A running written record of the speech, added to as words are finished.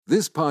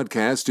This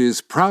podcast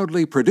is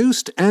proudly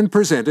produced and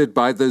presented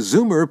by the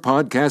Zoomer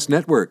Podcast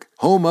Network,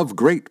 home of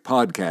great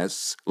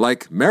podcasts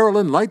like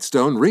Marilyn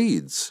Lightstone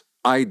Reads,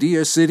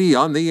 Idea City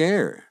on the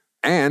Air,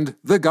 and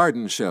The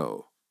Garden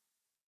Show.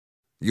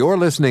 You're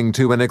listening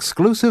to an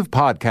exclusive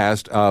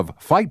podcast of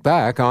Fight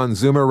Back on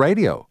Zoomer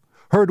Radio,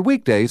 heard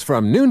weekdays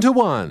from noon to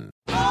 1.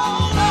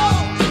 Oh,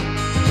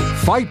 no!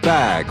 Fight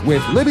Back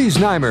with Libby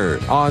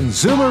Znaimer on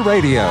Zoomer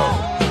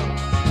Radio.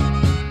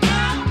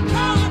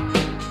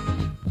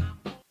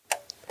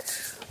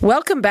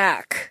 Welcome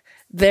back.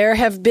 There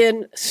have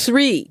been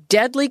 3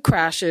 deadly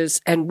crashes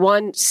and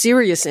 1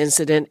 serious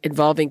incident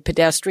involving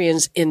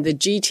pedestrians in the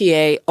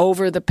GTA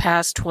over the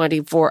past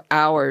 24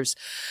 hours.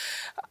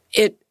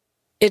 It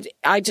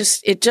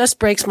just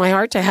breaks my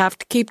heart to have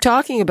to keep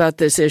talking about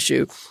this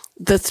issue.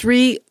 The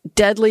 3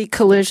 deadly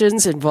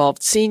collisions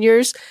involved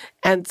seniors,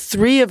 and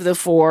 3 of the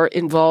 4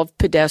 involved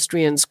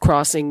pedestrians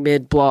crossing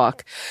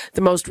mid-block.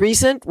 The most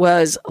recent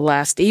was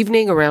last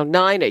evening around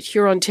 9 at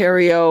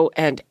Hurontario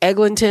and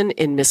Eglinton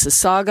in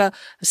Mississauga.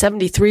 A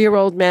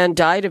 73-year-old man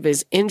died of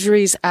his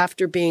injuries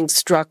after being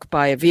struck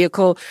by a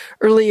vehicle.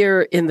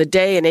 Earlier in the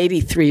day, an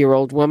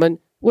 83-year-old woman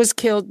was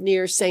killed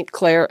near St.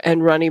 Clair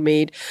and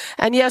Runnymede.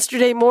 And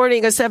yesterday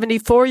morning, a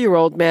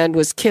 74-year-old man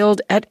was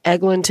killed at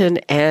Eglinton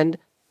and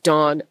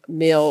Don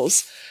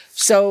Mills.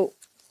 So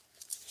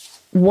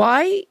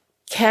why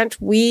can't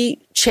we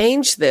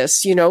change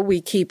this? You know,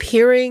 we keep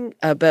hearing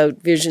about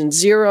Vision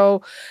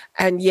Zero,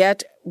 and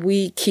yet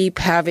we keep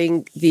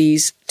having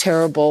these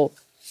terrible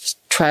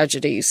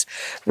tragedies.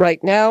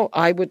 Right now,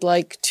 I would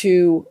like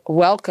to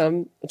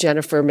welcome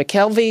Jennifer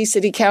McKelvie,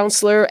 City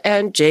Councillor,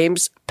 and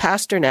James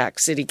Pasternak,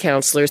 City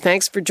Councillor.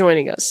 Thanks for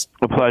joining us.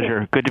 A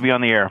pleasure. Good to be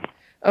on the air.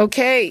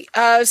 Okay.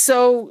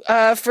 So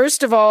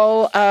first of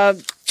all,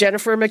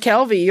 Jennifer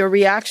McKelvie, your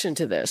reaction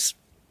to this?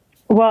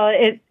 Well,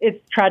 it's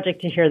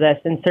tragic to hear this,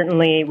 and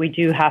certainly we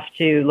do have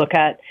to look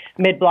at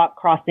mid-block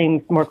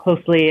crossings more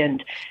closely,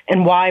 and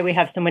why we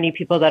have so many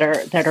people that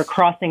are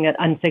crossing at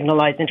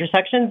unsignalized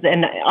intersections.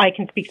 And I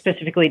can speak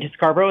specifically to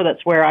Scarborough.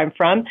 That's where I'm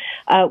from.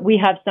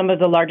 We have some of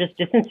the largest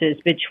distances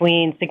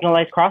between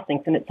signalized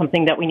crossings, and it's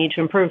something that we need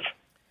to improve.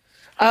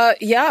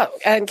 Yeah,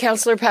 and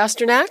Councillor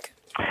Pasternak?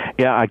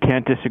 Yeah, I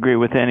can't disagree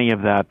with any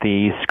of that.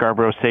 The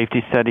Scarborough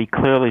Safety Study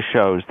clearly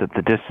shows that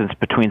the distance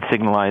between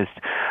signalized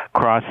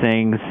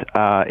crossings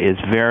is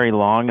very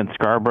long in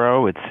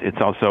Scarborough.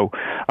 It's also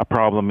a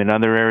problem in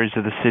other areas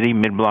of the city.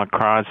 Mid-block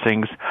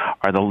crossings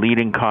are the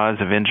leading cause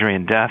of injury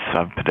and death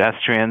of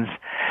pedestrians,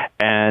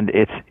 and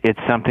it's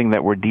something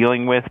that we're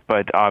dealing with,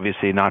 but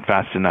obviously not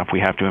fast enough.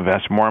 We have to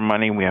invest more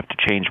money, we have to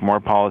change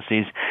more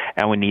policies,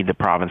 and we need the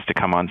province to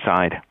come on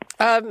side.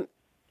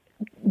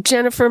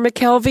 Jennifer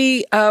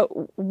McKelvie,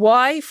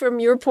 why, from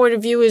your point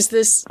of view, is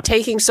this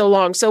taking so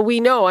long? So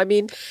we know, I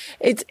mean,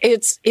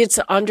 it's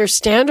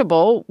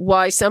understandable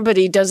why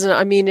somebody doesn't.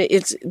 I mean,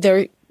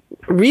 they're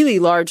really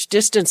large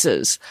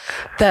distances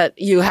that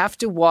you have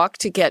to walk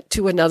to get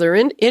to another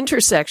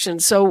intersection.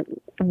 So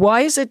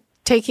why is it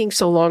taking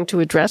so long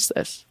to address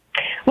this?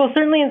 Well,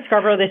 certainly in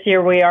Scarborough this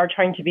year, we are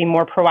trying to be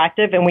more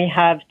proactive, and we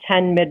have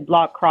 10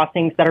 mid-block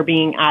crossings that are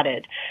being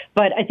added.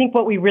 But I think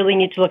what we really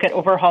need to look at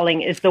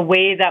overhauling is the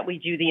way that we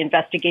do the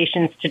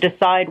investigations to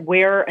decide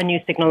where a new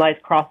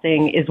signalized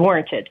crossing is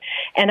warranted.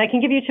 And I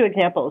can give you 2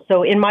 examples.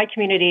 So in my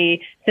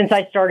community, since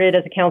I started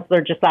as a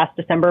councillor just last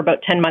December,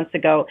 about 10 months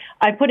ago,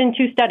 I put in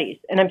 2 studies,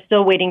 and I'm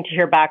still waiting to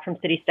hear back from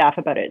city staff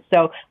about it.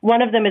 So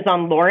one of them is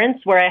on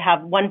Lawrence, where I have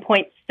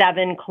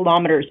 1.7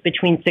 kilometers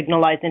between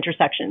signalized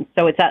intersections.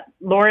 So it's at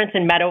Lawrence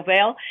and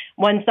Meadowvale.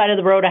 One side of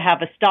the road I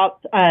have a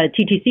stop,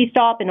 TTC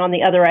stop, and on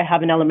the other I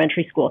have an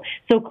elementary school.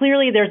 So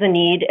clearly there's a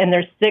need, and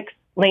there's 6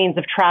 lanes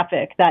of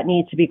traffic that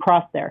need to be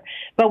crossed there.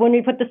 But when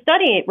we put the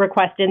study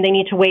request in, they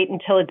need to wait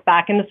until it's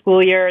back in the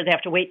school year. They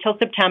have to wait till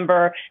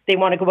September. They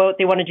want to go out.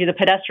 They want to do the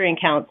pedestrian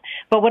counts.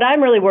 But what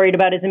I'm really worried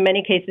about is in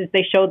many cases,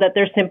 they show that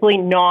there's simply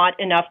not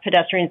enough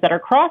pedestrians that are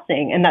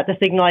crossing and that the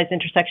signalized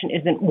intersection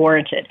isn't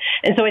warranted.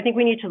 And so I think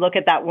we need to look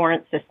at that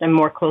warrant system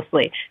more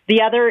closely.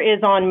 The other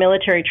is on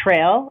Military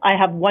Trail. I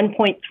have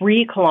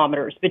 1.3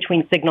 kilometers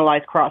between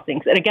signalized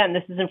crossings. And again,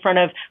 this is in front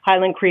of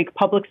Highland Creek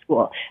Public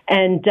School.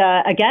 And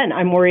again,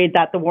 I'm worried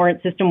that the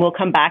warrant system will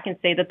come back and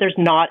say that there's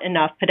not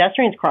enough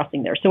pedestrians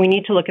crossing there. So we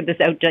need to look at this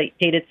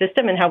outdated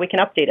system and how we can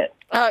update it.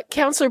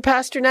 Councillor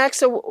Pasternak,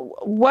 so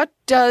what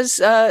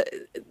does,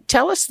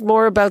 tell us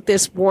more about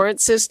this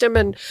warrant system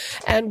and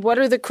what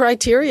are the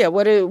criteria?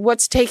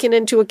 What's taken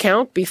into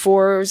account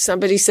before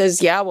somebody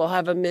says, yeah, we'll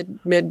have a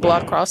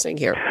mid-block crossing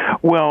here?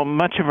 Well,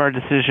 much of our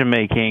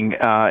decision-making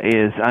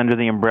is under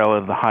the umbrella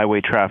of the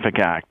Highway Traffic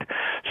Act.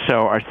 So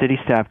our city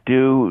staff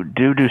do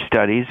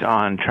studies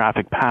on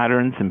traffic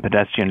patterns and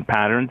pedestrian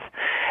patterns,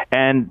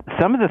 and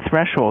some of the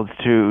thresholds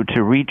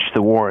to reach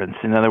the warrants,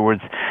 in other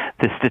words,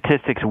 the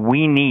statistics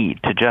we need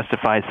to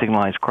justify a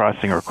signalized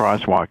crossing or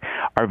crosswalk,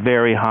 are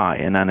very high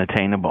and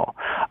unattainable.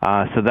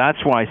 So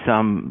that's why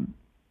some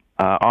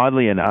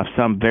oddly enough,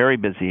 some very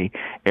busy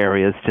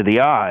areas to the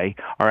eye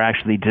are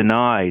actually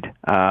denied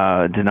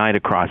a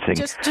crossing.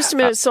 Just a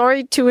minute.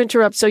 Sorry to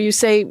interrupt. So you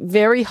say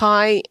very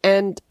high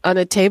and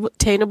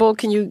unattainable.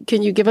 Can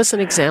you give us an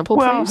example,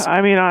 please? Well,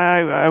 I mean,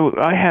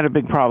 I had a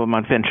big problem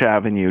on Finch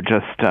Avenue,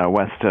 just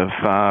west of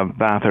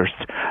Bathurst,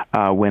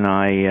 when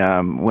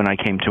I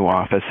came to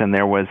office, and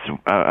there was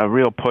a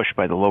real push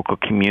by the local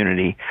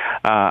community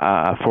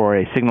for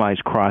a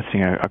signalized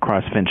crossing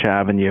across Finch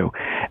Avenue,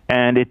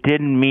 and it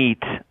didn't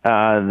meet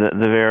the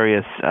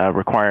various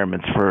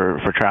requirements for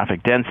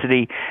traffic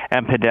density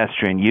and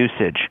pedestrian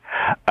usage.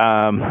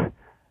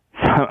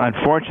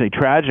 Unfortunately,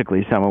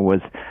 tragically, someone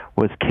was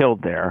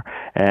killed there,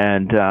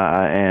 and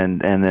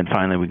then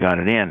finally we got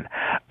it in.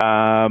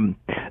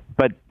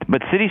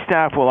 But city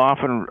staff will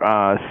often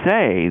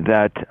say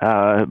that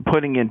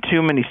putting in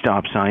too many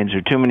stop signs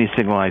or too many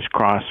signalized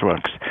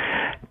crosswalks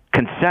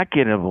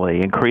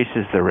consecutively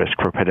increases the risk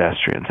for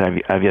pedestrians.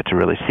 I've yet to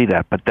really see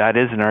that, but that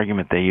is an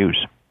argument they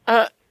use.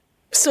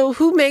 So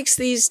who makes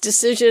these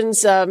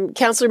decisions?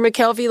 Councillor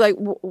McKelvie, like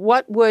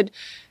what would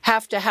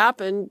have to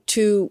happen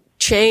to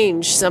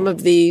change some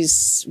of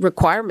these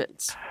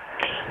requirements?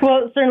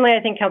 Well, certainly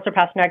I think Councillor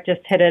Pasternak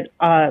just hit it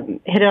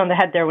on the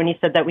head there when he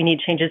said that we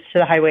need changes to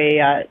the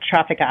Highway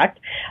Traffic Act.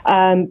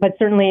 But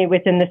certainly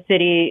within the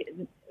city,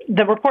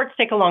 the reports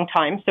take a long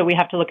time, so we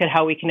have to look at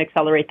how we can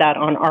accelerate that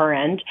on our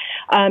end.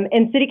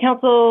 And City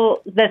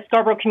Council, the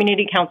Scarborough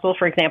Community Council,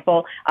 for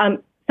example,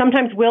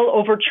 sometimes will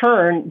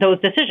overturn those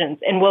decisions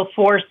and will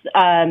force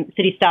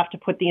city staff to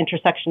put the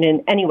intersection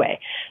in anyway.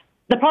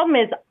 The problem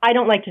is I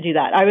don't like to do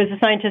that. I was a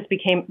scientist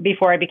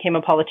before I became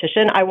a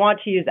politician. I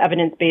want to use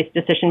evidence-based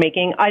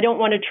decision-making. I don't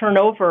want to turn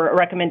over a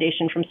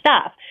recommendation from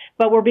staff,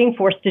 but we're being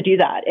forced to do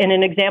that. And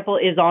an example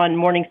is on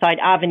Morningside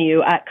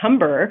Avenue at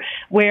Cumber,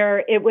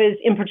 where it was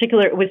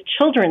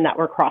children that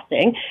were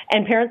crossing,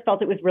 and parents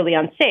felt it was really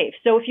unsafe.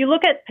 So if you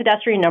look at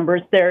pedestrian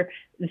numbers, the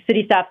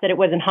city staff said it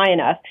wasn't high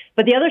enough.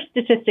 But the other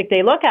statistic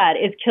they look at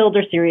is killed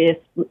or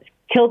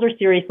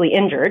seriously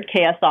injured,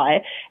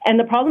 KSI. And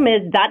the problem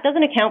is that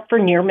doesn't account for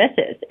near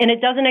misses. And it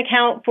doesn't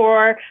account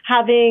for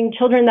having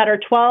children that are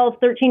 12,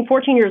 13,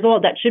 14 years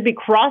old that should be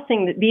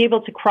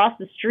able to cross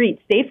the street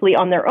safely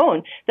on their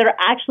own, that are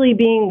actually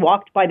being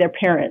walked by their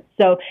parents.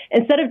 So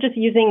instead of just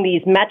using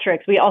these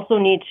metrics, we also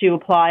need to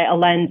apply a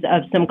lens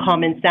of some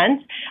common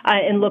sense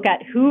and look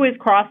at who is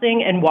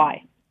crossing and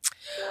why.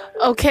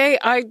 Okay,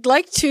 I'd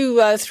like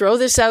to throw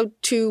this out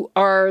to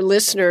our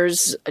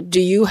listeners. Do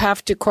you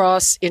have to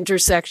cross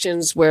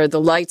intersections where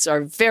the lights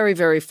are very,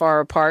 very far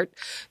apart,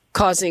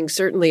 causing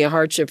certainly a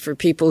hardship for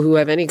people who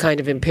have any kind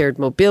of impaired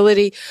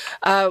mobility?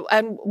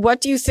 And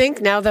what do you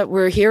think now that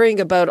we're hearing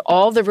about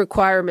all the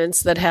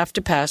requirements that have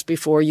to pass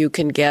before you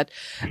can get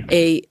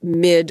a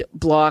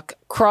mid-block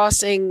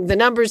crossing? The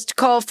numbers to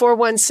call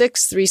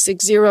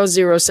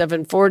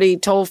 416-360-0740,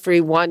 toll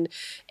free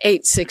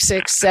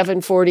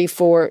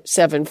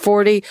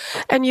 1-866-740-4740.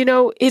 And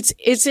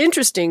it's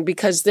interesting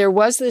because there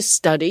was this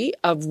study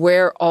of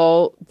where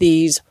all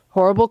these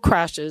horrible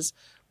crashes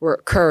were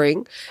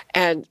occurring,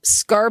 and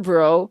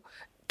Scarborough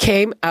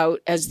came out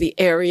as the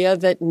area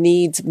that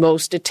needs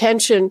most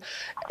attention.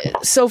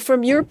 So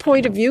from your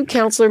point of view,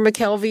 Councillor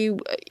McKelvie,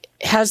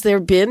 has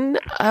there been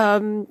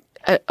a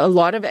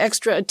lot of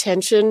extra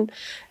attention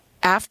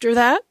after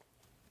that?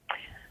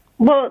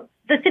 Well,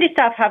 the city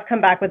staff have come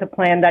back with a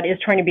plan that is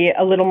trying to be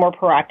a little more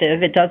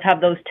proactive. It does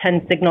have those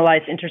 10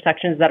 signalized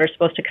intersections that are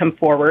supposed to come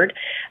forward.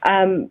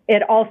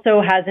 It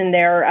also has in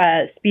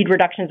there speed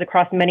reductions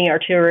across many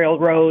arterial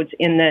roads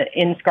in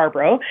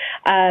Scarborough,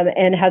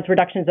 and has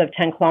reductions of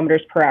 10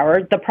 kilometers per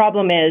hour. The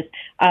problem is,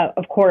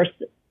 of course,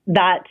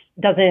 that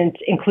doesn't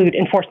include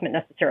enforcement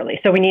necessarily.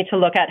 So we need to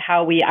look at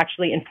how we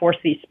actually enforce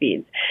these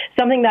speeds.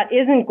 Something that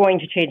isn't going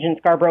to change in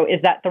Scarborough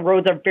is that the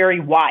roads are very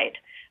wide.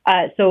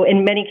 So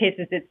in many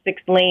cases, it's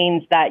 6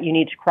 lanes that you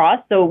need to cross.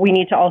 So we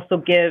need to also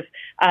give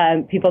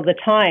people the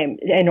time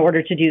in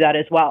order to do that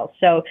as well.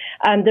 So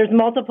there's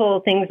multiple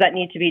things that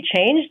need to be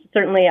changed.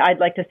 Certainly, I'd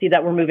like to see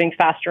that we're moving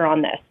faster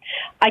on this.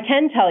 I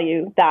can tell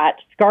you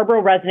that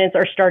Scarborough residents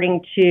are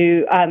starting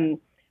to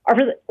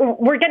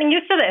we're getting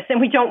used to this, and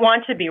we don't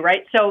want to be,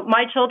 right? So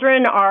my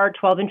children are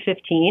 12 and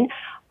 15.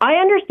 I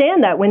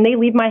understand that when they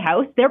leave my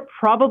house, they're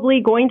probably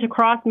going to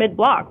cross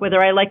mid-block,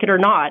 whether I like it or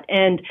not.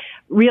 And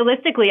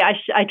realistically, I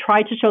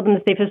try to show them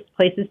the safest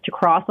places to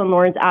cross on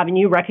Lawrence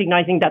Avenue,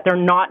 recognizing that they're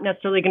not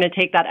necessarily going to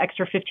take that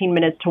extra 15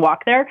 minutes to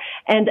walk there.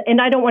 And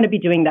I don't want to be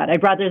doing that.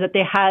 I'd rather that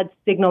they had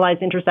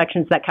signalized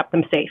intersections that kept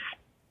them safe.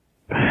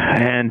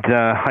 And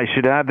I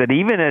should add that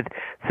even at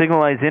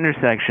signalized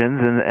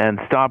intersections and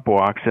stop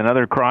walks and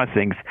other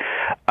crossings,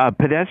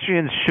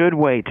 pedestrians should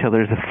wait till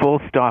there's a full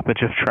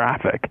stoppage of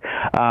traffic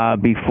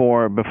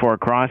before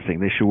crossing.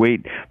 They should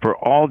wait for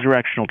all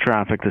directional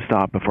traffic to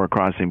stop before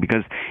crossing,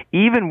 because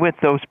even with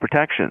those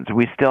protections,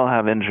 we still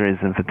have injuries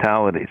and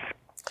fatalities.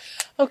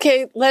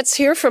 Okay, let's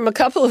hear from a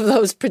couple of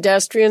those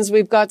pedestrians.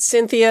 We've got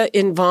Cynthia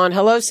in Vaughan.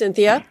 Hello,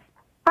 Cynthia.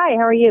 Hi,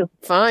 how are you?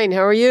 Fine,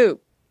 how are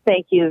you?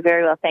 Thank you.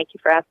 Very well. Thank you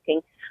for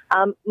asking.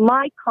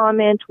 My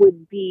comment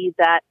would be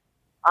that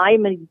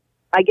I'm a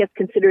I guess,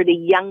 considered a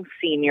young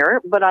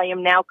senior, but I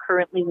am now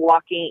currently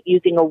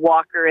using a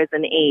walker as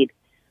an aid.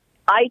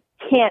 I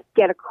can't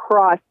get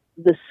across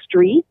the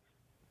street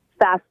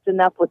fast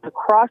enough with the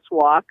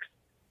crosswalks.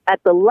 At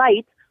the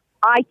lights,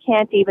 I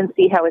can't even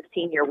see how a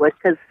senior would,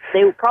 because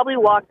they would probably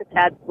walk a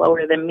tad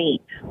slower than me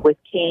with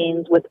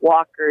canes, with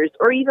walkers,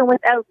 or even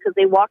without, because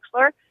they walk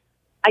slower.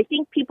 I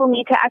think people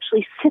need to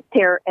actually sit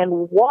there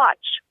and watch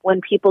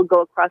when people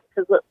go across,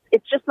 because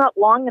it's just not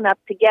long enough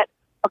to get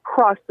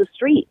across the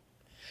street.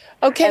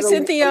 Okay,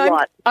 Cynthia,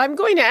 I'm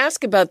going to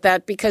ask about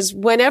that, because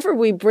whenever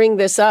we bring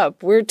this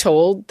up, we're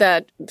told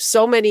that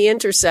so many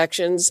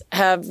intersections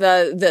have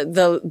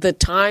the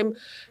time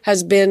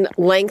has been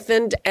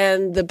lengthened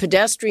and the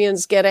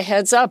pedestrians get a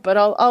heads up. But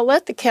I'll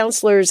let the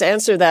councillors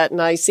answer that.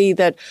 And I see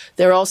that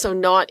they're also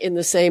not in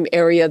the same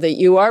area that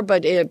you are,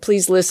 but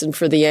please listen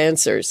for the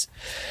answers.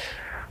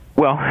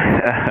 Well,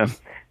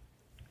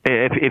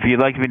 if you'd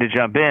like me to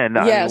jump in,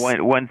 yes.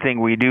 One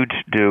thing we do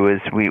is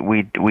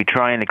we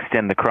try and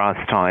extend the cross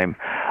time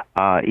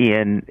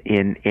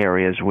in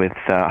areas with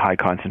high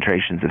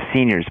concentrations of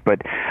seniors.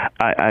 But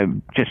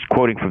I'm just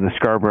quoting from the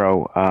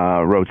Scarborough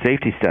road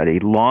safety study: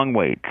 long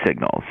wait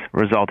signals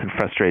result in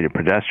frustrated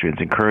pedestrians,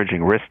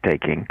 encouraging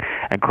risk-taking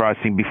and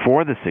crossing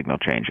before the signal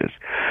changes.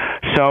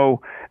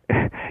 So,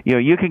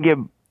 you can give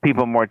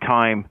people more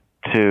time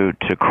to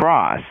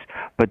cross,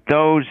 but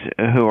those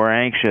who are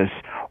anxious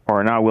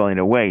or are not willing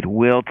to wait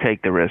will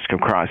take the risk of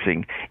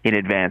crossing in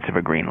advance of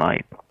a green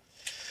light.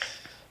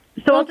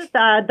 So I'll just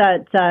add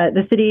that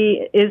the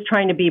city is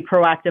trying to be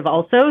proactive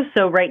also.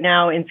 So right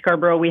now in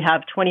Scarborough, we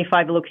have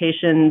 25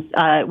 locations,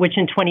 which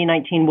in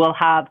 2019 will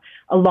have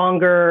a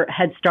longer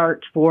head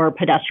start for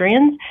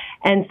pedestrians.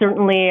 And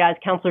certainly as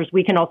councillors,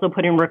 we can also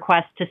put in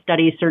requests to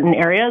study certain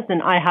areas.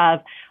 And I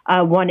have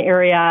one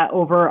area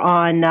over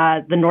on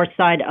the north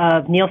side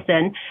of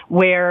Nielsen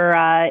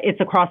where it's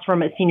across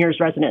from a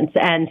senior's residence.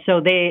 And so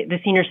the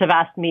seniors have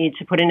asked me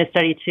to put in a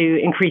study to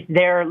increase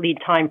their lead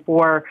time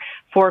for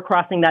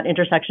crossing that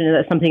intersection. And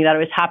that's something that I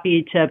was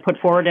happy to put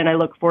forward, and I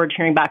look forward to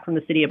hearing back from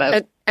the city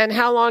about. And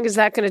how long is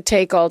that going to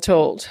take all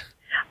told?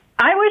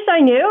 I wish I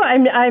knew.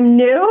 I'm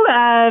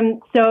new.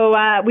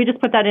 So we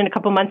just put that in a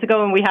couple months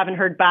ago and we haven't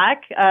heard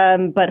back.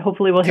 But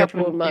hopefully we'll hear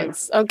from you.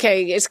 Months.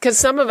 Okay. It's because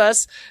some of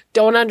us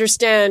don't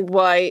understand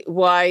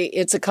why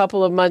it's a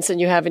couple of months and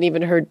you haven't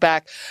even heard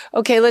back.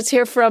 Okay. Let's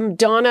hear from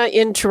Donna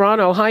in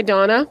Toronto. Hi,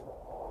 Donna.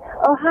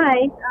 Oh,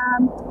 hi.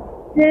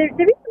 The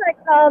reason I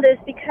called is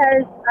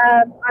because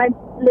I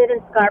live in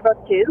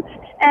Scarborough too,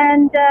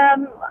 and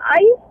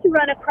I used to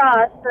run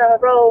across the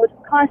road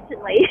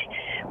constantly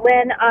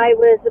when I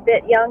was a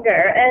bit younger,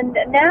 and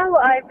now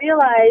I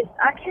realize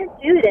I can't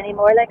do it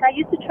anymore. Like, I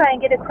used to try and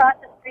get across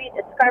the street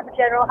at Scarborough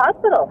General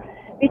Hospital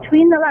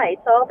between the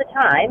lights all the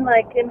time,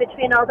 like in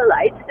between all the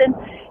lights, and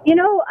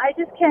I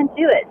just can't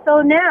do it. So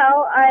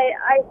now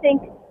I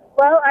think,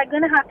 well, I'm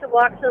going to have to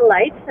walk to the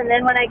lights, and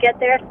then when I get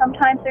there,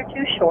 sometimes they're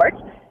too short.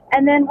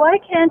 And then why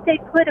can't they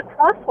put a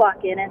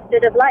crosswalk in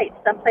instead of lights,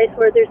 someplace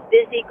where there's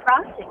busy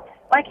crossing?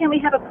 Why can't we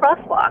have a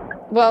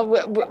crosswalk? Well,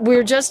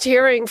 we're just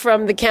hearing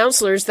from the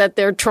councillors that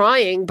they're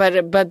trying,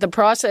 but the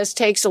process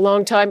takes a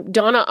long time.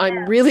 Donna,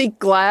 I'm really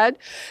glad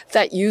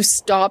that you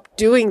stopped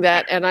doing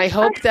that, and I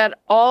hope that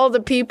all the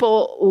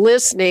people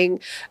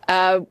listening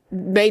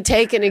may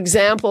take an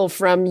example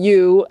from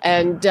you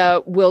and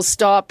will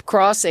stop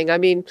crossing. I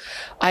mean,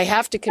 I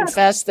have to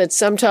confess that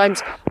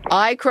sometimes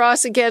I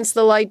cross against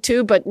the light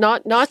too, but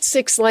not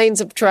 6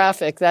 lanes of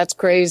traffic. That's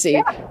crazy.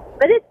 Yeah,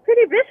 but it's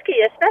pretty risky,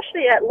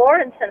 especially at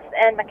Lawrence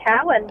and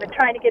McCowan,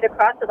 trying to get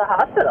across to the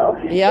hospital.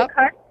 Yep. The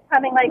cars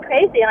coming like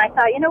crazy, and I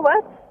thought, you know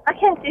what? I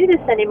can't do this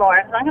anymore.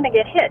 I'm going to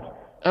get hit.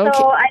 Okay.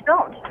 So I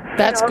don't.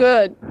 That's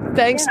good.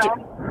 Thanks.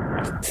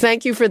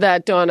 Thank you for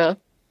that, Donna.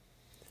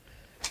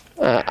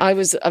 I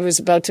was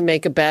about to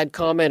make a bad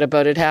comment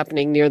about it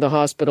happening near the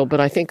hospital, but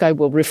I think I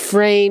will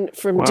refrain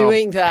from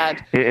doing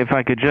that. If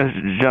I could just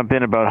jump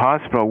in about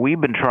hospital, we've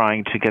been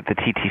trying to get the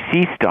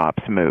TTC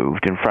stops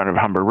moved in front of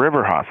Humber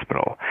River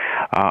Hospital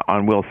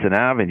on Wilson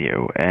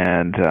Avenue,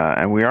 and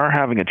we are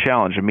having a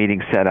challenge, a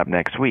meeting set up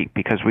next week,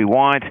 because we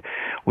want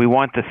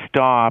the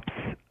stops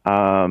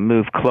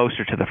move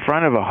closer to the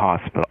front of the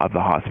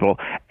hospital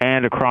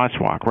and a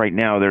crosswalk. Right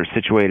now they're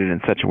situated in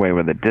such a way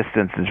where the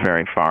distance is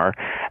very far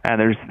and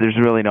there's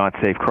really not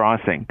safe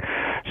crossing.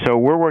 So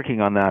we're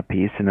working on that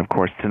piece, and of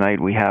course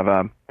tonight we have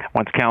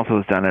once council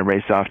is done, I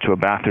race off to a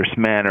Bathurst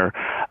Manor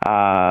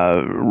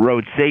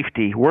road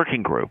safety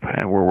working group,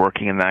 and we're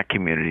working in that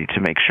community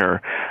to make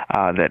sure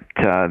that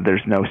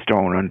there's no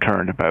stone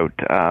unturned about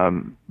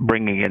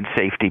bringing in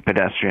safety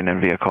pedestrian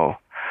and vehicle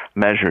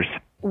measures.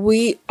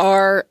 We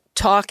are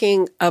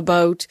talking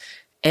about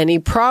any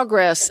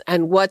progress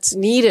and what's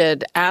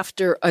needed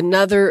after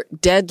another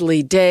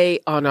deadly day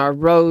on our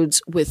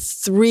roads, with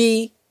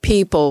 3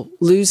 people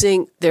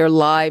losing their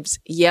lives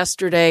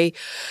yesterday.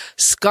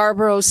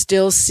 Scarborough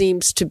still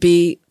seems to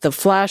be the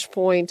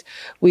flashpoint.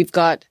 We've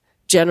got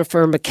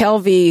Jennifer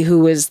McKelvie,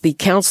 who is the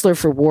councillor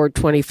for Ward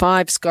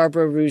 25,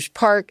 Scarborough-Rouge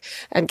Park,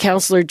 and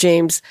Councillor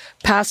James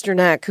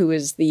Pasternak, who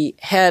is the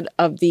head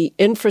of the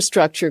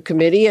Infrastructure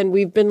Committee. And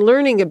we've been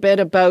learning a bit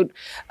about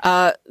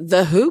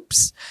the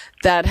hoops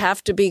that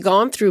have to be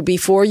gone through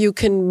before you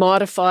can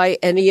modify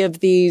any of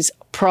these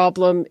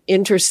problem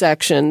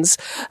intersections.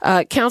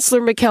 Councillor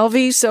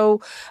McKelvie,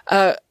 so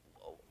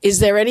is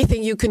there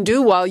anything you can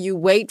do while you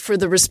wait for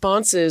the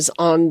responses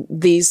on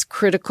these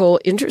critical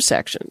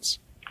intersections?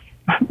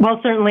 Well,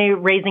 certainly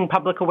raising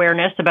public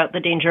awareness about the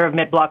danger of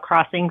mid-block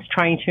crossings,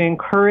 trying to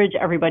encourage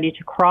everybody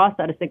to cross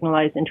at a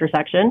signalized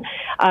intersection.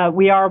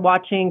 We are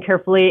watching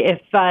carefully if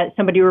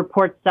somebody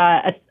reports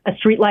a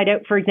street light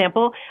out, for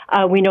example.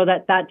 We know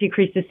that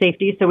decreases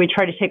safety, so we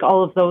try to take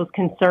all of those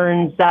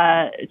concerns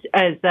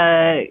as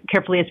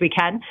carefully as we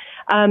can.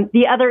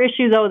 The other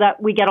issue, though,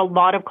 that we get a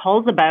lot of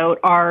calls about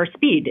are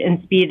speed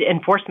and speed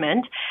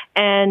enforcement.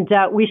 And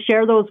we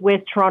share those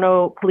with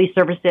Toronto Police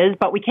Services,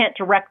 but we can't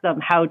direct them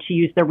how to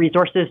use their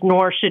resources,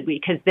 nor should we,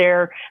 because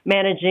they're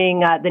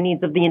managing the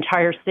needs of the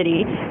entire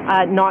city,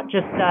 not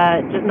just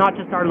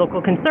our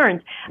local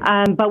concerns.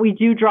 But we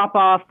do drop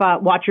off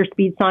watch your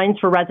speed signs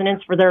for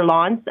residents for their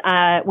lawns.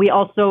 We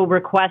also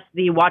request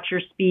the watch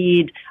your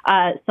speed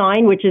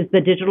sign, which is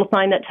the digital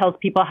sign that tells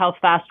people how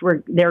fast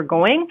they're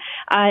going.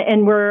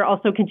 And we're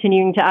also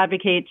continuing to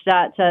advocate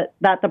that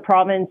the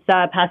province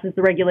passes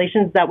the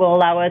regulations that will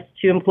allow us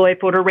to employ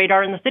photo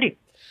radar in the city.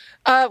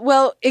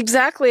 Well,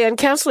 exactly. And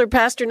Councillor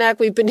Pasternak,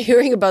 we've been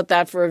hearing about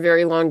that for a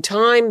very long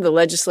time. The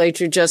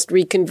legislature just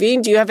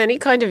reconvened. Do you have any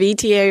kind of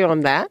ETA on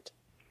that?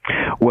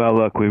 Well,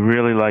 look, we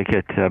really like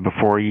it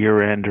before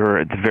year end or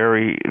at the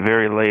very,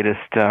 very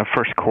latest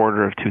first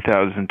quarter of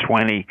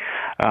 2020.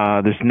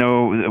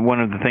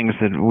 One of the things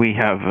that we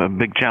have a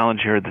big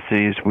challenge here at the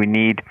city is we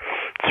need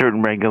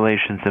certain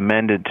regulations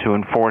amended to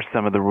enforce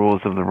some of the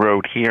rules of the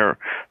road here,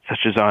 such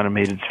as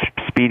automated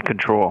speed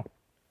control.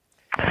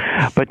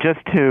 But just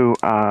to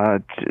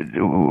the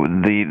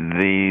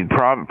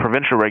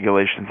provincial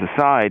regulations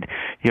aside,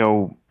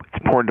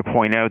 it's important to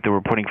point out that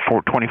we're putting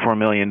 $24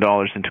 million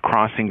into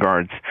crossing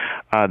guards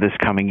this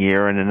coming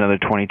year and another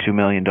 $22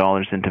 million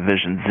into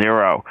Vision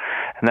Zero.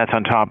 And that's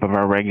on top of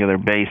our regular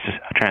base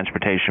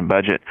transportation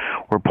budget.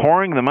 We're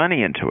pouring the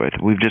money into it.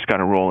 We've just got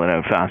to roll it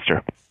out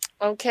faster.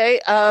 Okay,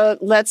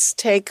 let's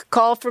take a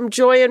call from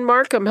Joy in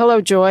Markham.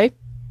 Hello, Joy.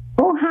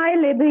 Oh, hi,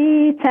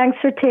 Libby. Thanks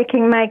for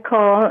taking my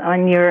call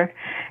on your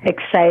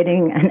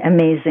exciting and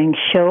amazing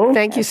show.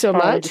 Thank you so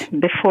much.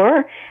 Before,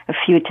 a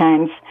few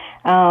times.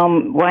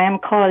 Why I'm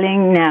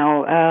calling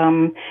now,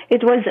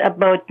 it was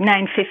about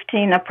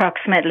 9:15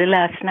 approximately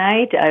last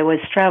night. I was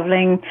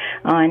traveling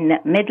on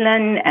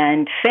Midland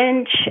and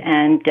Finch,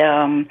 and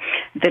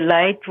the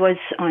light was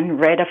on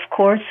red, of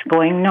course,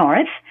 going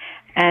north.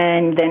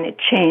 And then it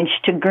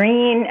changed to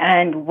green,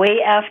 and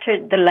way after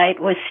the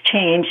light was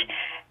changed,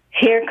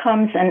 here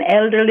comes an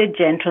elderly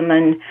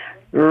gentleman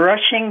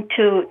rushing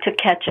to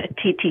catch a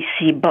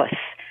TTC bus.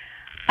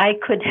 I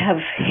could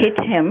have hit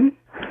him,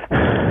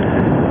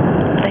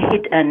 a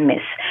hit and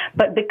miss.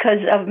 But because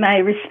of my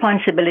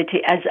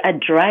responsibility as a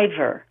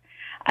driver,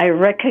 I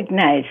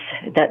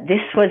recognized that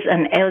this was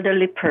an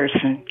elderly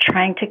person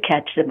trying to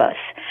catch the bus.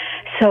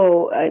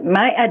 So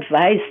my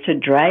advice to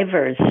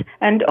drivers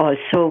and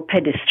also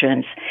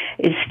pedestrians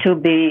is to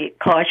be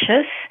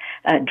cautious.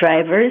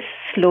 Drivers,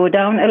 slow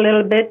down a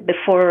little bit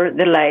before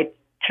the light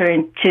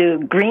turns to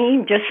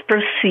green. Just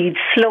proceed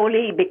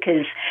slowly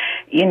because,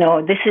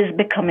 this is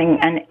becoming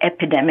an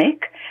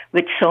epidemic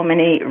with so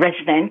many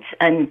residents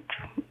and,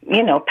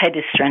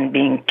 pedestrians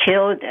being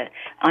killed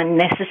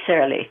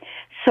unnecessarily.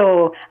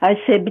 So I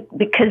say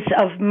because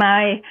of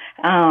my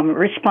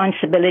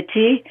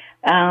responsibility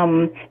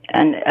and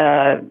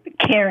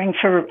caring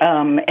for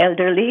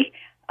elderly,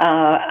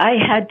 I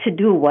had to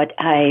do what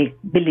I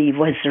believe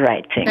was the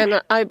right thing.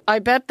 And I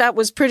bet that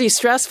was pretty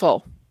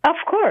stressful. Of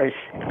course,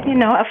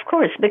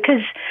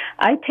 because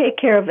I take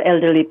care of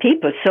elderly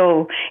people.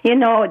 So,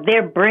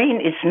 their brain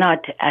is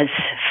not as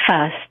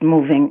fast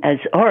moving as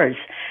ours,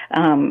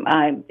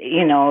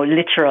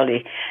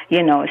 literally,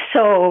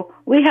 so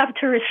we have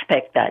to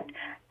respect that.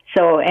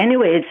 So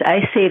anyways,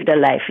 I saved a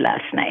life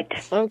last night.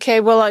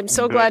 Okay, well, I'm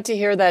so glad to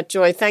hear that,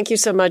 Joy. Thank you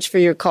so much for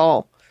your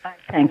call.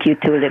 Thank you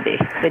too, Libby.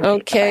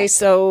 Okay,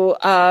 so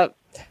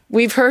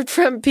we've heard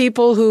from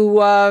people who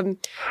are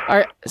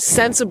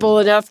sensible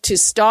enough to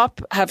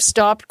have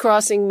stopped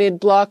crossing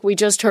mid-block. We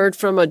just heard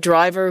from a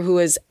driver who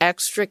is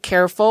extra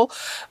careful.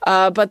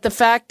 But the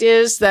fact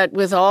is that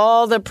with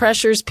all the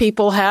pressures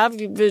people have,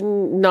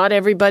 not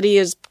everybody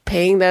is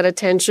paying that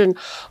attention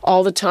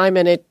all the time,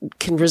 and it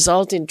can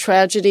result in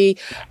tragedy.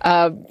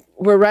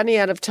 We're running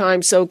out of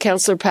time. So,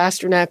 Councillor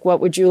Pasternak, what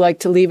would you like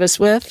to leave us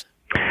with?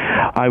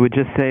 I would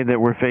just say that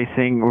we're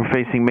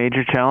facing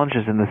major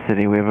challenges in the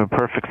city. We have a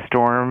perfect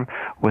storm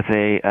with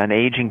an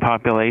aging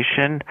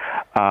population,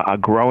 a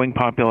growing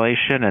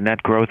population, a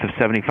net growth of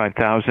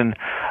 75,000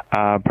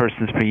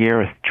 persons per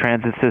year, a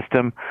transit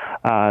system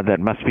that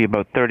must be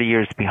about 30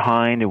 years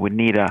behind. It would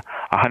need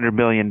 $100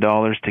 billion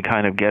to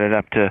kind of get it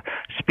up to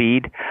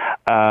speed.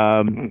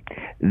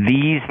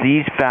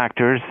 These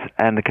factors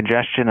and the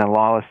congestion and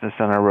lawlessness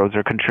on our roads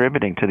are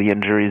contributing to the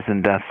injuries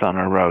and deaths on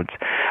our roads.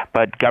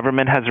 But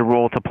government has a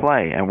role to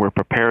play, and we're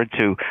prepared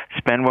to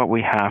spend what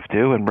we have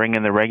to and bring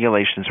in the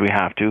regulations we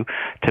have to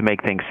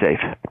make things safe.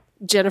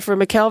 Jennifer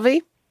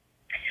McKelvie?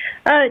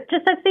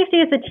 Just that safety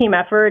is a team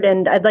effort,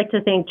 and I'd like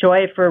to thank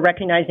Joy for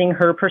recognizing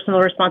her personal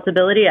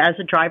responsibility as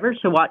a driver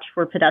to watch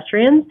for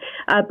pedestrians.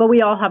 But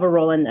we all have a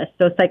role in this.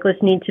 So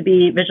cyclists need to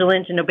be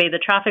vigilant and obey the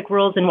traffic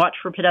rules and watch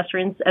for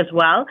pedestrians as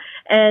well.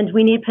 And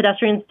we need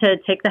pedestrians to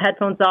take the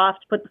headphones off,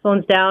 to put the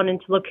phones down, and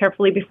to look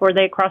carefully before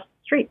they cross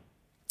the street.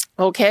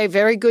 Okay,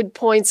 very good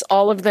points,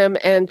 all of them.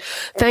 And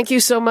thank you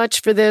so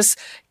much for this.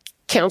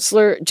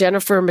 Councillor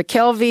Jennifer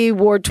McKelvie,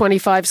 Ward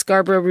 25,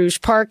 Scarborough-Rouge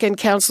Park, and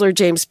Councillor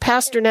James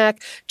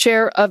Pasternak,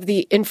 Chair of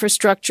the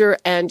Infrastructure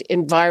and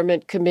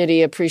Environment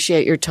Committee.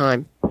 Appreciate your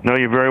time. No,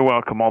 you're very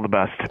welcome. All the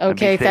best.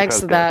 Okay, thanks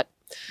for that.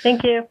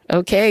 Thank you.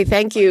 Okay,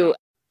 thank you.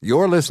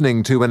 You're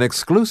listening to an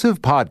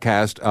exclusive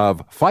podcast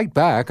of Fight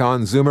Back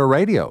on Zoomer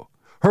Radio.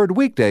 Heard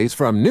weekdays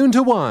from noon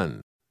to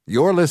 1.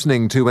 You're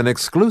listening to an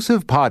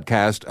exclusive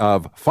podcast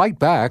of Fight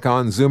Back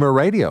on Zoomer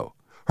Radio.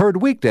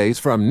 Heard weekdays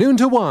from noon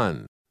to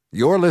 1.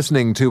 You're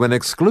listening to an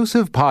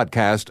exclusive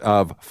podcast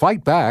of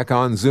Fight Back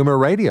on Zoomer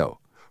Radio.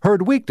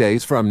 Heard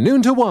weekdays from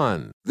noon to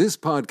 1. This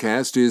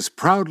podcast is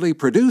proudly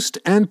produced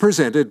and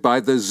presented by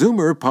the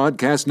Zoomer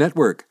Podcast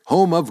Network,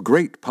 home of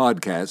great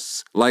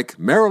podcasts like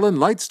Marilyn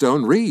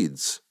Lightstone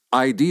Reads,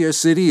 Idea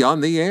City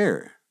on the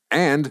Air,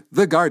 and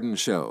The Garden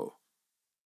Show.